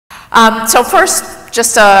So first,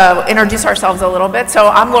 just to introduce ourselves a little bit. So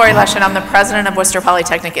I'm Laurie Leshin. I'm the president of Worcester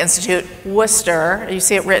Polytechnic Institute. Worcester, you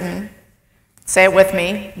see it written. Say it with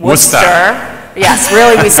me. Worcester. Yes,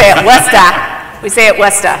 really, we say it Worcester. We say it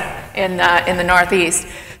Worcester in the Northeast.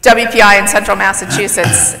 WPI in Central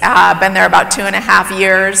Massachusetts. Been there about 2.5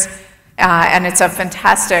 years, and it's a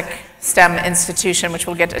fantastic STEM institution, which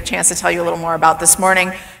we'll get a chance to tell you a little more about this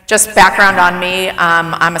morning. Just background on me,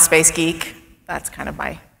 I'm a space geek. That's kind of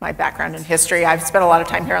my background in history. I've spent a lot of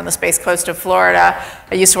time here on the Space Coast of Florida.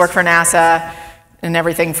 I used to work for NASA in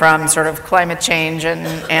everything from sort of climate change and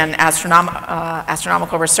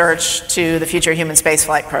astronomical research to the future human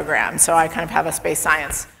spaceflight program. So I kind of have a space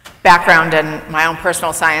science background, and my own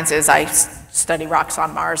personal science is I study rocks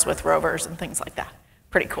on Mars with rovers and things like that.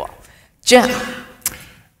 Pretty cool. Jim.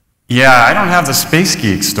 Yeah, I don't have the space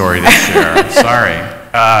geek story to share. Sorry.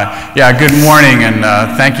 Yeah, good morning, and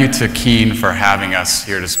thank you to Keen for having us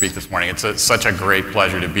here to speak this morning. It's such a great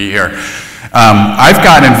pleasure to be here. I've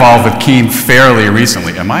gotten involved with Keen fairly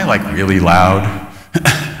recently. Am I like really loud?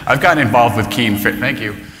 I've gotten involved with Keen, thank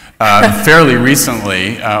you, fairly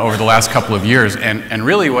recently over the last couple of years, and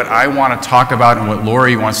really what I want to talk about and what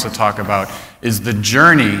Laurie wants to talk about is the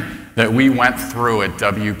journey that we went through at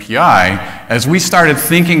WPI as we started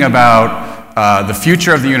thinking about the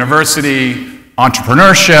future of the university,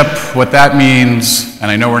 entrepreneurship, what that means, and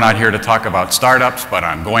I know we're not here to talk about startups, but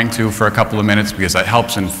I'm going to for a couple of minutes because that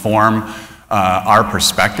helps inform our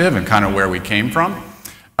perspective and kind of where we came from,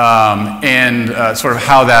 and sort of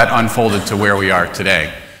how that unfolded to where we are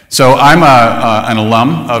today. So I'm an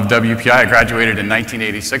alum of WPI. I graduated in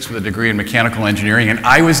 1986 with a degree in mechanical engineering, and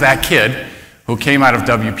I was that kid who came out of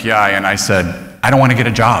WPI and I said, I don't want to get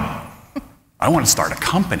a job. I want to start a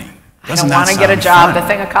company. I don't want to get a job. The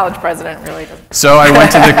thing a college president really doesn't. So I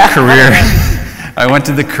went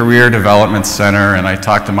to the Career Development Center and I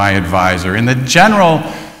talked to my advisor, and the general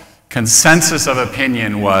consensus of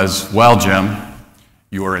opinion was, well, Jim,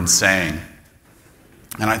 you are insane.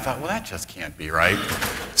 And I thought, well, that just can't be right.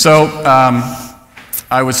 So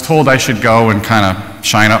I was told I should go and kind of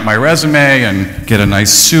shine up my resume and get a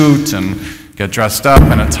nice suit and get dressed up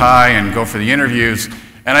in a tie and go for the interviews,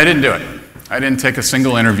 and I didn't do it. I didn't take a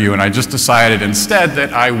single interview, and I just decided instead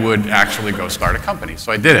that I would actually go start a company.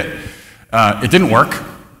 So I did it. It didn't work,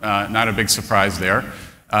 not a big surprise there.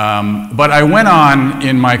 But I went on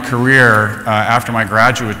in my career after my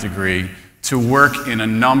graduate degree to work in a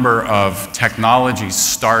number of technology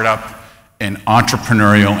startup and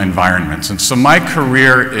entrepreneurial environments. And so my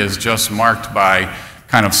career is just marked by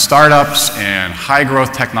kind of startups and high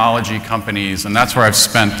growth technology companies, and that's where I've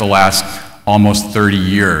spent the last almost 30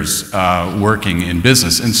 years working in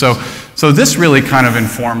business. And so this really kind of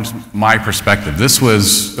informs my perspective. This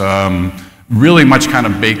was really much kind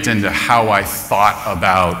of baked into how I thought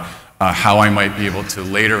about how I might be able to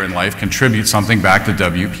later in life contribute something back to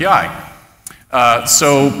WPI.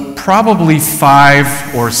 So probably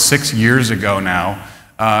 5 or 6 years ago now,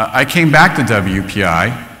 I came back to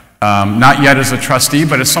WPI, not yet as a trustee,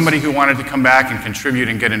 but as somebody who wanted to come back and contribute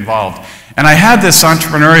and get involved. And I had this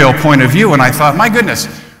entrepreneurial point of view, and I thought, my goodness,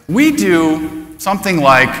 we do something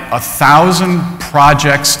like 1,000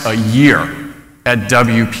 projects a year at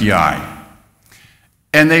WPI.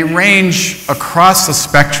 And they range across the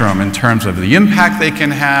spectrum in terms of the impact they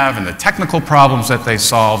can have and the technical problems that they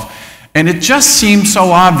solve. And it just seemed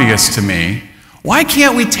so obvious to me, why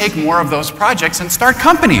can't we take more of those projects and start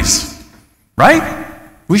companies, right?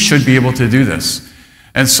 We should be able to do this.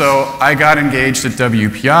 And so I got engaged at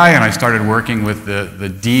WPI, and I started working with the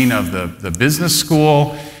dean of the business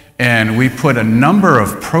school, and we put a number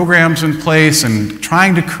of programs in place and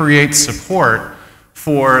trying to create support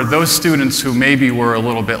for those students who maybe were a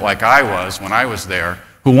little bit like I was when I was there,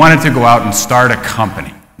 who wanted to go out and start a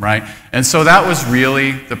company, right? And so that was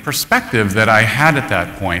really the perspective that I had at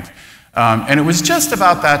that point. And it was just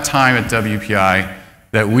about that time at WPI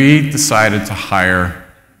that we decided to hire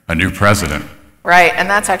a new president. Right, and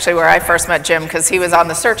that's actually where I first met Jim, because he was on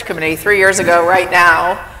the search committee 3 years ago right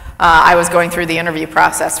now. I was going through the interview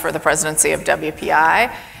process for the presidency of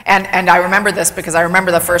WPI, and I remember this because I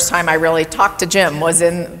remember the first time I really talked to Jim was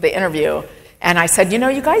in the interview, and I said, you know,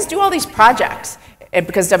 you guys do all these projects,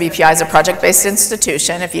 because WPI is a project-based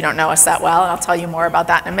institution, if you don't know us that well, and I'll tell you more about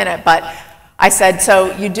that in a minute, but I said,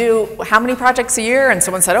 so you do how many projects a year? And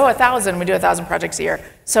someone said, oh, 1,000, we do 1,000 projects a year.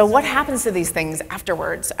 So what happens to these things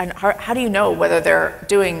afterwards? And how do you know whether they're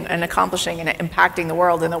doing and accomplishing and impacting the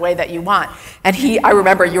world in the way that you want? And I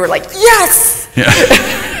remember you were like, yes! Yeah.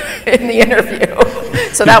 In the interview.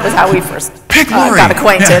 So that was how we first got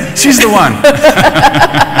acquainted. Yeah, she's the one.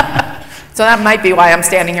 So that might be why I'm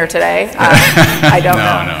standing here today. I don't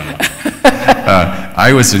know.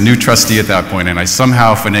 I was a new trustee at that point, and I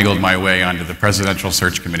somehow finagled my way onto the presidential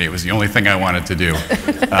search committee. It was the only thing I wanted to do.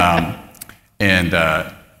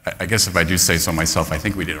 I guess if I do say so myself, I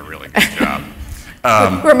think we did a really good job.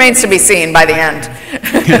 Remains to be seen by the end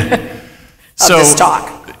of this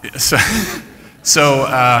talk.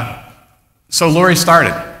 So Laurie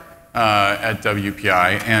started at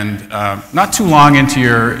WPI, and not too long into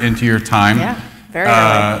your time, very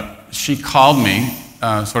early. She called me,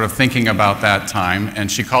 sort of thinking about that time, and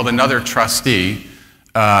she called another trustee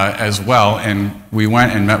as well, and we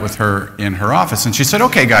went and met with her in her office, and she said,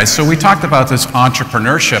 "Okay, guys, so we talked about this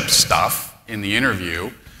entrepreneurship stuff in the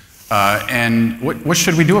interview, and what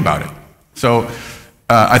should we do about it?" So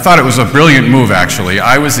I thought it was a brilliant move, actually.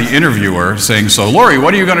 I was the interviewer saying, "So, Laurie,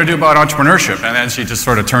 what are you going to do about entrepreneurship?" And then she just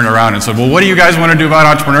sort of turned around and said, "Well, what do you guys want to do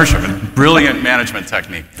about entrepreneurship?" And brilliant management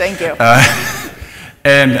technique. Thank you.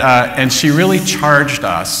 And she really charged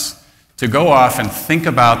us to go off and think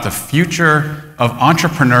about the future of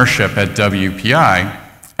entrepreneurship at WPI,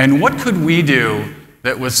 and what could we do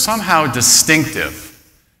that was somehow distinctive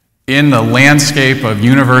in the landscape of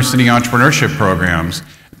university entrepreneurship programs,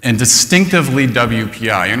 and distinctively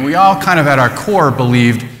WPI. And we all kind of at our core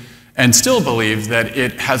believed, and still believe, that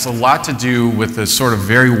it has a lot to do with this sort of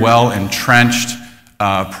very well entrenched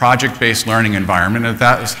project-based learning environment, and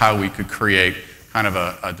that is how we could create kind of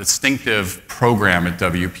a distinctive program at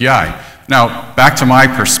WPI. Now, back to my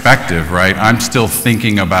perspective, right? I'm still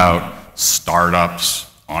thinking about startups,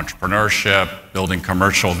 entrepreneurship, building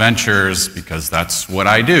commercial ventures, because that's what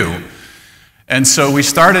I do. And so we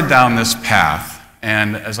started down this path.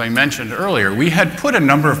 And as I mentioned earlier, we had put a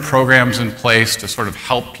number of programs in place to sort of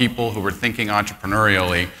help people who were thinking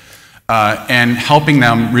entrepreneurially, and helping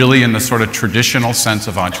them really in the sort of traditional sense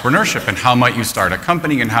of entrepreneurship, and how might you start a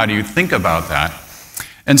company, and how do you think about that.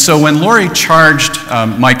 And so when Laurie charged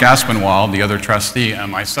Mike Aspinwall, the other trustee,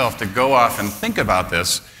 and myself to go off and think about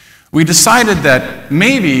this, we decided that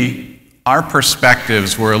maybe our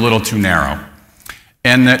perspectives were a little too narrow.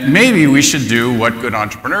 And that maybe we should do what good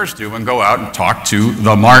entrepreneurs do and go out and talk to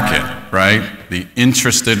the market, right? The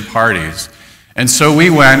interested parties. And so we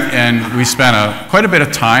went and we spent quite a bit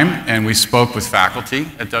of time, and we spoke with faculty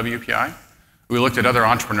at WPI. We looked at other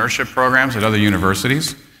entrepreneurship programs at other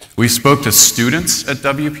universities. We spoke to students at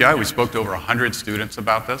WPI. We spoke to over 100 students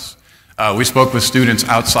about this. We spoke with students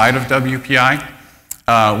outside of WPI.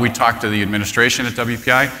 We talked to the administration at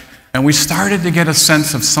WPI. And we started to get a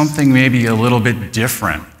sense of something maybe a little bit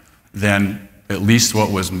different than at least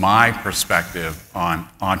what was my perspective on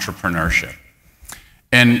entrepreneurship.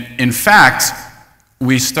 And in fact,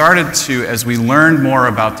 we started to, as we learned more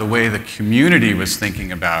about the way the community was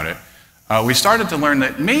thinking about it, we started to learn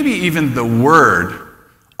that maybe even the word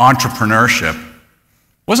entrepreneurship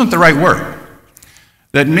wasn't the right word.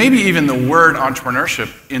 That maybe even the word entrepreneurship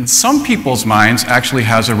in some people's minds actually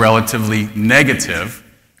has a relatively negative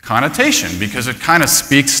connotation, because it kind of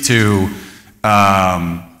speaks to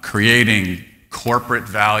creating corporate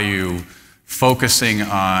value, focusing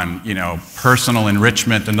on, personal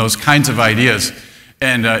enrichment and those kinds of ideas.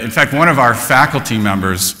 And in fact, one of our faculty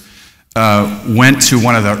members went to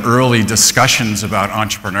one of the early discussions about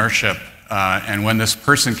entrepreneurship, and when this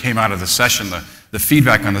person came out of the session, the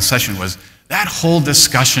feedback on the session was, "That whole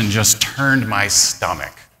discussion just turned my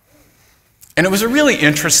stomach." And it was a really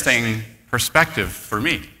interesting perspective for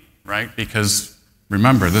me, right? Because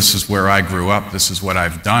remember, this is where I grew up. This is what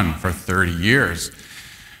I've done for 30 years.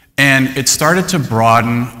 And it started to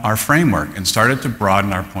broaden our framework and started to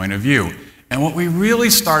broaden our point of view. And what we really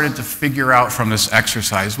started to figure out from this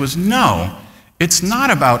exercise was, no, it's not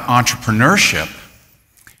about entrepreneurship.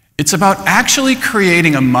 It's about actually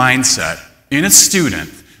creating a mindset in a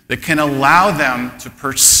student that can allow them to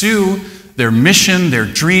pursue their mission, their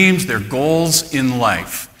dreams, their goals in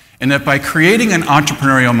life. And that by creating an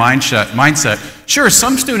entrepreneurial mindset, sure,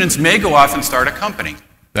 some students may go off and start a company.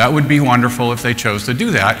 That would be wonderful if they chose to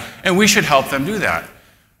do that, and we should help them do that.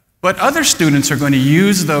 But other students are going to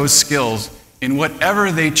use those skills in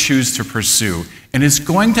whatever they choose to pursue, and it's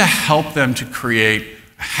going to help them to create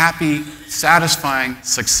a happy, satisfying,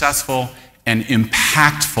 successful, and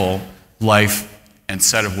impactful life and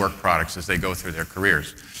set of work products as they go through their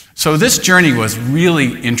careers. So this journey was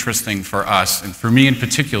really interesting for us, and for me in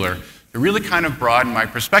particular, to really kind of broaden my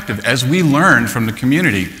perspective as we learned from the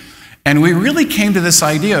community. And we really came to this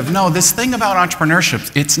idea of, no, this thing about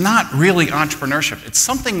entrepreneurship, it's not really entrepreneurship. It's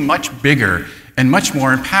something much bigger and much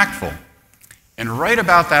more impactful. And right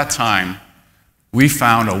about that time, we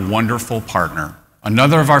found a wonderful partner.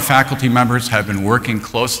 Another of our faculty members had been working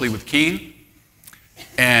closely with Keen,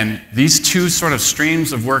 and these two sort of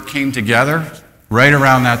streams of work came together right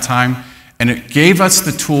around that time, And it gave us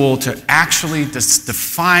the tool to actually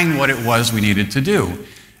define what it was we needed to do.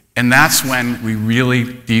 And that's when we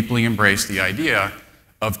really deeply embraced the idea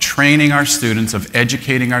of training our students, of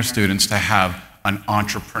educating our students to have an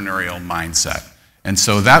entrepreneurial mindset. And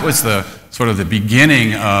so that was the sort of the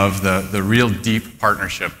beginning of the real deep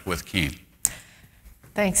partnership with Keene.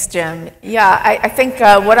 Thanks, Jim. Yeah, I think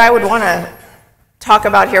what I would want to talk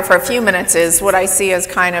about here for a few minutes is what I see as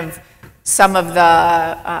kind of some of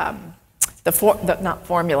not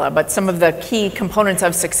formula, but some of the key components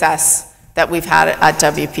of success that we've had at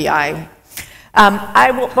WPI.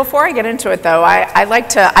 Before I get into it, though,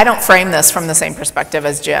 I don't frame this from the same perspective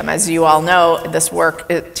as Jim. As you all know, this work,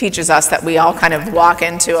 it teaches us that we all kind of walk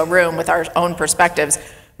into a room with our own perspectives.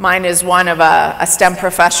 Mine is one of a STEM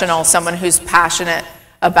professional, someone who's passionate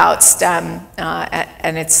about STEM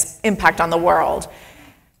and its impact on the world.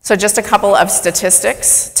 So just a couple of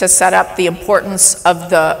statistics to set up the importance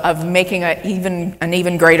of making an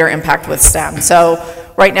even greater impact with STEM. So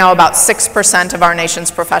right now, about 6% of our nation's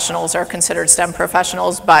professionals are considered STEM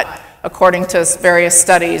professionals, but according to various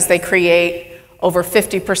studies, they create over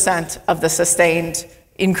 50% of the sustained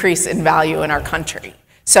increase in value in our country.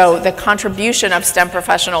 So the contribution of STEM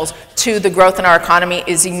professionals to the growth in our economy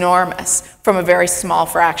is enormous from a very small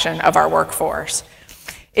fraction of our workforce.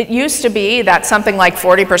 It used to be that something like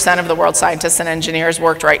 40% of the world's scientists and engineers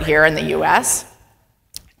worked right here in the US.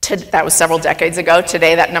 That was several decades ago.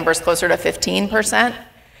 Today, that number is closer to 15%.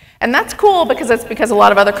 And that's cool because a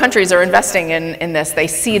lot of other countries are investing in this. They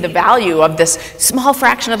see the value of this small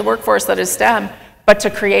fraction of the workforce that is STEM, but to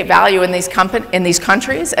create value in these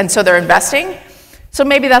countries, and so they're investing. So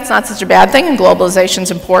maybe that's not such a bad thing, and globalization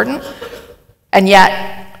is important. And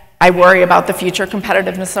yet, I worry about the future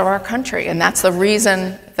competitiveness of our country, and that's the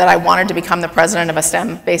reason that I wanted to become the president of a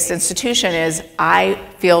STEM-based institution. Is I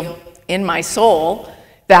feel in my soul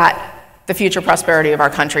that the future prosperity of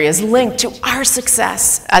our country is linked to our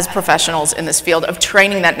success as professionals in this field of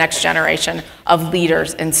training that next generation of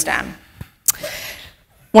leaders in STEM.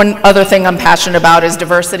 One other thing I'm passionate about is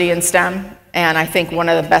diversity in STEM. And I think one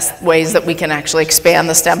of the best ways that we can actually expand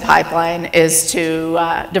the STEM pipeline is to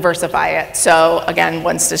diversify it. So again,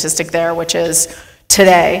 one statistic there, which is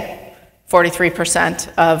today,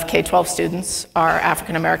 43% of K-12 students are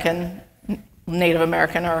African American, Native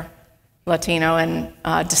American, or Latino in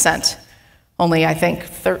descent. Only, I think,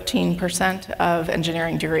 13% of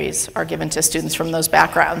engineering degrees are given to students from those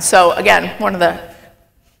backgrounds. So again, one of the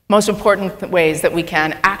most important ways that we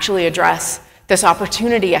can actually address this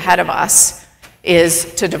opportunity ahead of us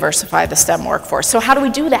is to diversify the STEM workforce. So how do we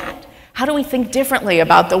do that? How do we think differently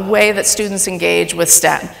about the way that students engage with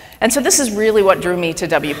STEM? And so this is really what drew me to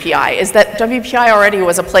WPI, is that WPI already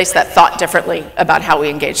was a place that thought differently about how we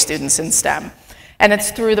engage students in STEM. And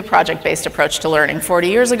it's through the project-based approach to learning. 40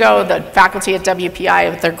 years ago, the faculty at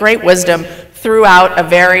WPI, with their great wisdom, threw out a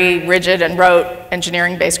very rigid and rote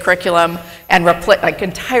engineering-based curriculum and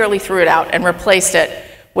entirely threw it out and replaced it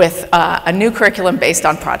with a new curriculum based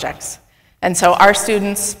on projects. And so our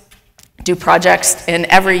students do projects in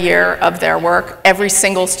every year of their work. Every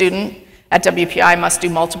single student at WPI must do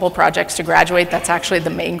multiple projects to graduate. That's actually the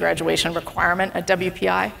main graduation requirement at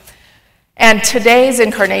WPI. And today's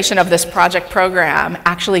incarnation of this project program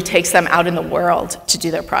actually takes them out in the world to do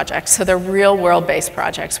their projects. So they're real world-based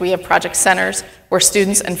projects. We have project centers where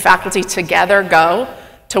students and faculty together go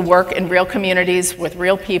to work in real communities with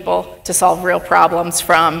real people to solve real problems,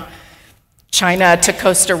 from China to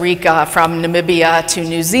Costa Rica, from Namibia to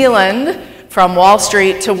New Zealand, from Wall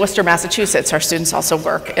Street to Worcester, Massachusetts. Our students also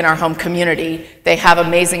work in our home community. They have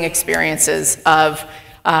amazing experiences of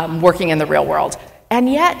working in the real world. And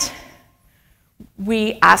yet,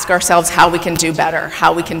 we ask ourselves how we can do better,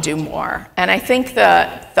 how we can do more. And I think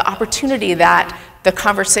the opportunity that the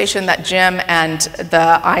conversation that Jim and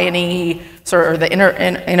the I&E, or the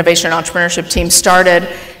Innovation and Entrepreneurship team started,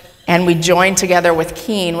 and we joined together with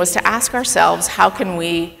Keene, was to ask ourselves, how can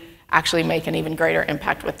we actually make an even greater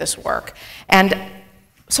impact with this work? And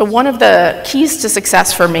so one of the keys to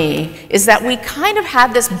success for me is that we kind of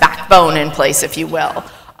had this backbone in place, if you will,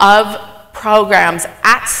 of programs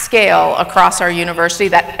at scale across our university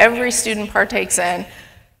that every student partakes in,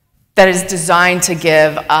 that is designed to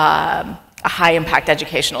give a high-impact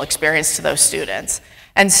educational experience to those students.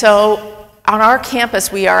 And so on our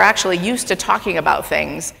campus, we are actually used to talking about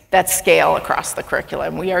things that scale across the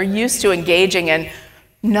curriculum. We are used to engaging in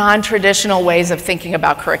non-traditional ways of thinking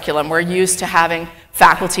about curriculum. We're used to having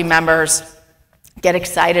faculty members get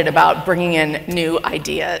excited about bringing in new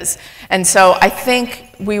ideas. And so I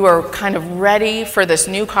think we were kind of ready for this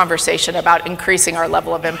new conversation about increasing our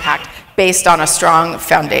level of impact based on a strong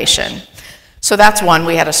foundation. So that's one,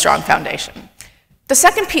 we had a strong foundation. The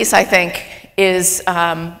second piece, I think, is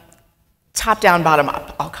top-down,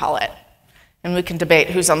 bottom-up, I'll call it. And we can debate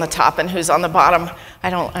who's on the top and who's on the bottom.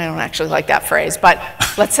 I don't actually like that phrase, but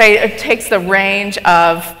let's say it takes the range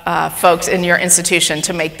of folks in your institution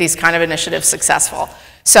to make these kind of initiatives successful.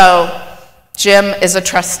 So Jim is a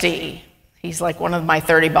trustee. He's like one of my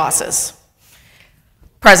 30 bosses.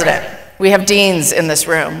 President, we have deans in this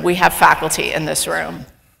room. We have faculty in this room.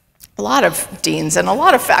 A lot of deans and a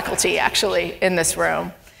lot of faculty, actually, in this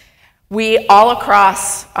room. We, all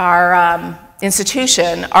across our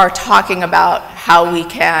institution, are talking about how we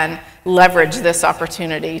can leverage this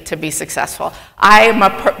opportunity to be successful. I am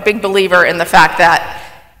a big believer in the fact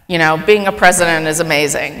that, you know, being a president is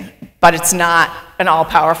amazing, but it's not an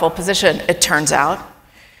all-powerful position, it turns out,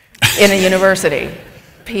 in a university.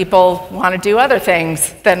 People want to do other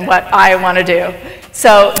things than what I want to do.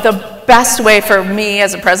 So the best way for me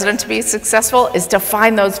as a president to be successful is to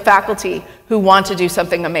find those faculty who want to do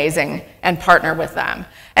something amazing and partner with them.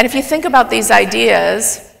 And if you think about these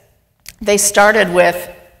ideas, they started with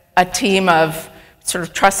a team of sort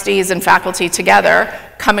of trustees and faculty together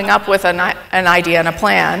coming up with an idea and a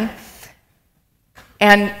plan.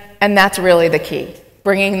 And that's really the key,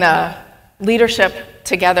 bringing the leadership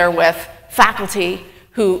together with faculty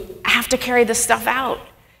who have to carry this stuff out.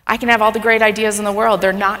 I can have all the great ideas in the world,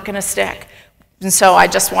 they're not going to stick. And so I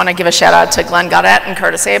just want to give a shout out to Glenn Gaudette and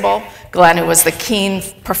Curtis Abel. Glenn, who was the Keene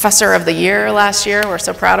Professor of the Year last year, we're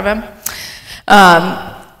so proud of him,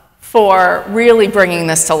 for really bringing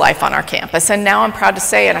this to life on our campus. And now I'm proud to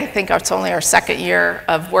say, and I think it's only our second year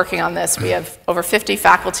of working on this, we have over 50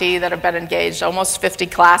 faculty that have been engaged, almost 50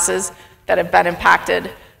 classes that have been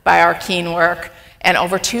impacted by our Keene work, and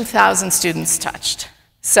over 2,000 students touched.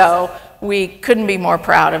 So we couldn't be more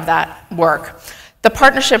proud of that work. The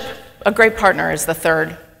partnership, a great partner is the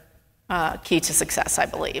third key to success, I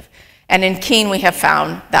believe. And in Keene, we have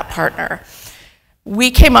found that partner.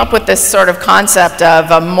 We came up with this sort of concept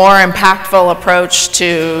of a more impactful approach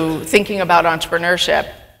to thinking about entrepreneurship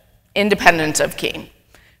independent of Keene.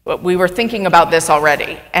 We were thinking about this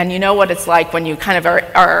already. And you know what it's like when you kind of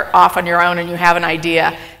are off on your own and you have an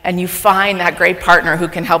idea and you find that great partner who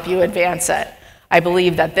can help you advance it. I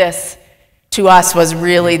believe that this, to us, was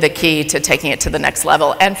really the key to taking it to the next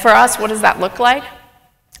level. And for us, what does that look like?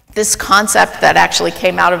 This concept that actually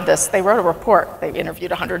came out of this, they wrote a report. They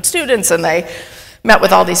interviewed 100 students and they met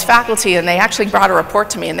with all these faculty and they actually brought a report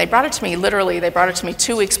to me. And they brought it to me, literally, they brought it to me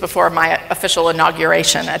 2 weeks before my official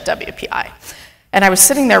inauguration at WPI. And I was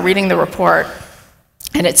sitting there reading the report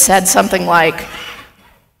and it said something like,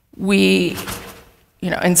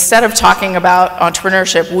 instead of talking about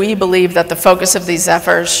entrepreneurship, we believe that the focus of these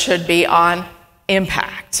efforts should be on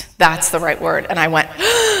impact. That's the right word. And I went,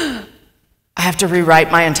 I have to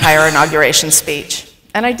rewrite my entire inauguration speech.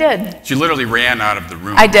 And I did. She literally ran out of the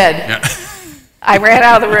room. I did. Yeah. I ran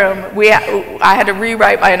out of the room. I had to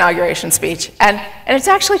rewrite my inauguration speech. And it's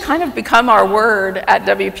actually kind of become our word at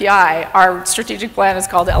WPI. Our strategic plan is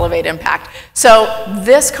called Elevate Impact. So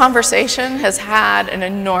this conversation has had an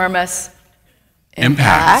enormous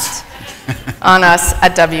impact on us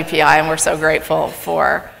at WPI, and we're so grateful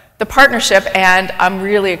for the partnership, and I'm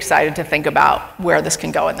really excited to think about where this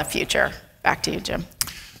can go in the future. Back to you, Jim.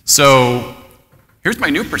 So here's my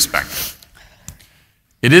new perspective.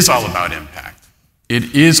 It is all about impact.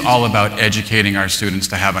 It is all about educating our students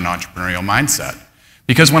to have an entrepreneurial mindset.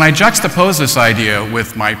 Because when I juxtapose this idea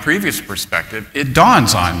with my previous perspective, it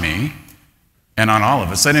dawns on me and on all of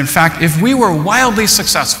us that, in fact, if we were wildly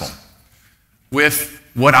successful with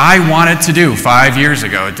what I wanted to do 5 years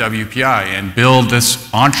ago at WPI and build this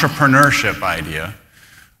entrepreneurship idea,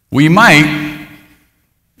 we might,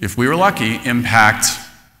 if we were lucky, impact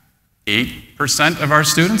 8% of our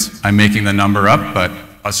students. I'm making the number up, but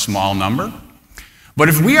a small number. But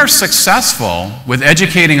if we are successful with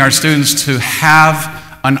educating our students to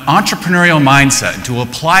have an entrepreneurial mindset, to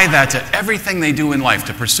apply that to everything they do in life,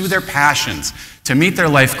 to pursue their passions, to meet their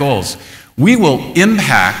life goals, we will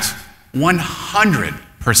impact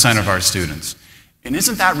 100% of our students. And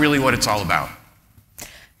isn't that really what it's all about?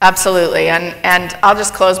 Absolutely. And I'll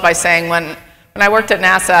just close by saying when I worked at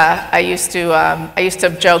NASA, I used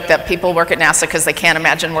to joke that people work at NASA because they can't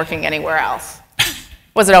imagine working anywhere else.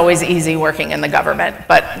 Wasn't always easy working in the government,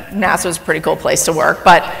 but NASA was a pretty cool place to work,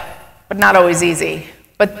 but not always easy.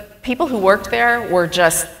 But people who worked there were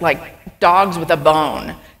just like dogs with a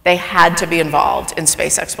bone. They had to be involved in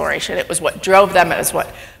space exploration. It was what drove them. It was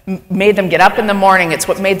what made them get up in the morning. It's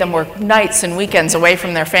what made them work nights and weekends away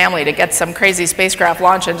from their family to get some crazy spacecraft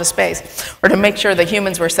launched into space, or to make sure the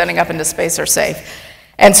humans we're sending up into space are safe.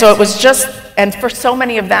 And so it was just, and for so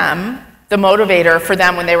many of them, the motivator for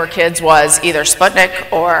them when they were kids was either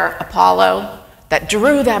Sputnik or Apollo, that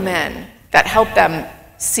drew them in, that helped them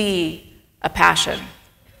see a passion.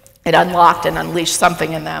 It unlocked and unleashed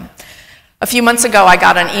something in them. A few months ago, I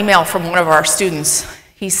got an email from one of our students.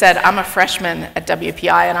 He said, I'm a freshman at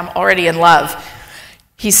WPI and I'm already in love.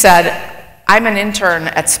 He said, I'm an intern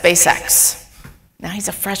at SpaceX. Now he's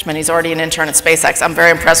a freshman, he's already an intern at SpaceX. I'm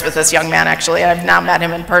very impressed with this young man, actually. I've now met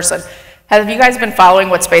him in person. Have you guys been following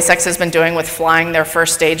what SpaceX has been doing with flying their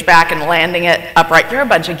first stage back and landing it upright? You're a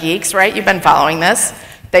bunch of geeks, right? You've been following this.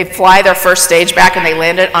 They fly their first stage back and they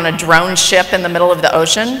land it on a drone ship in the middle of the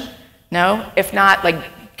ocean? No? If not,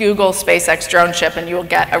 like Google SpaceX drone ship and you will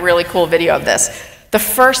get a really cool video of this. The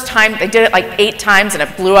first time, they did it like 8 times and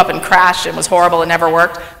it blew up and crashed and was horrible and never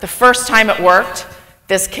worked. The first time it worked,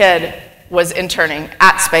 this kid was interning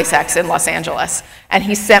at SpaceX in Los Angeles. And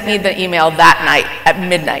he sent me the email that night at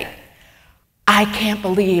midnight. I can't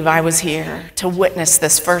believe I was here to witness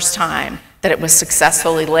this first time that it was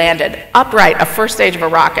successfully landed upright, a first stage of a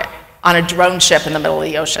rocket, on a drone ship in the middle of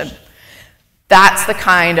the ocean. That's the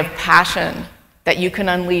kind of passion that you can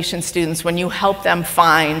unleash in students when you help them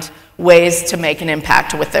find ways to make an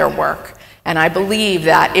impact with their work. And I believe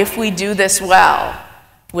that if we do this well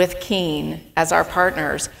with Keen as our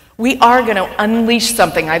partners, we are going to unleash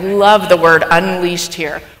something. I love the word unleashed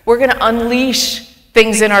here. We're going to unleash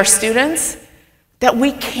things in our students that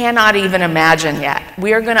we cannot even imagine yet.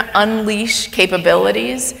 We are going to unleash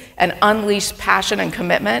capabilities and unleash passion and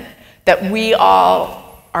commitment that we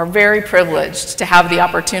all are very privileged to have the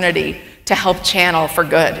opportunity to help channel for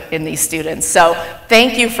good in these students. So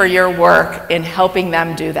thank you for your work in helping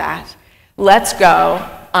them do that. Let's go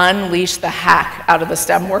unleash the heck out of the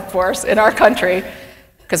STEM workforce in our country,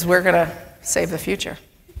 because we're going to save the future.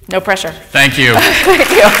 No pressure. Thank you.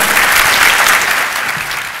 Thank you.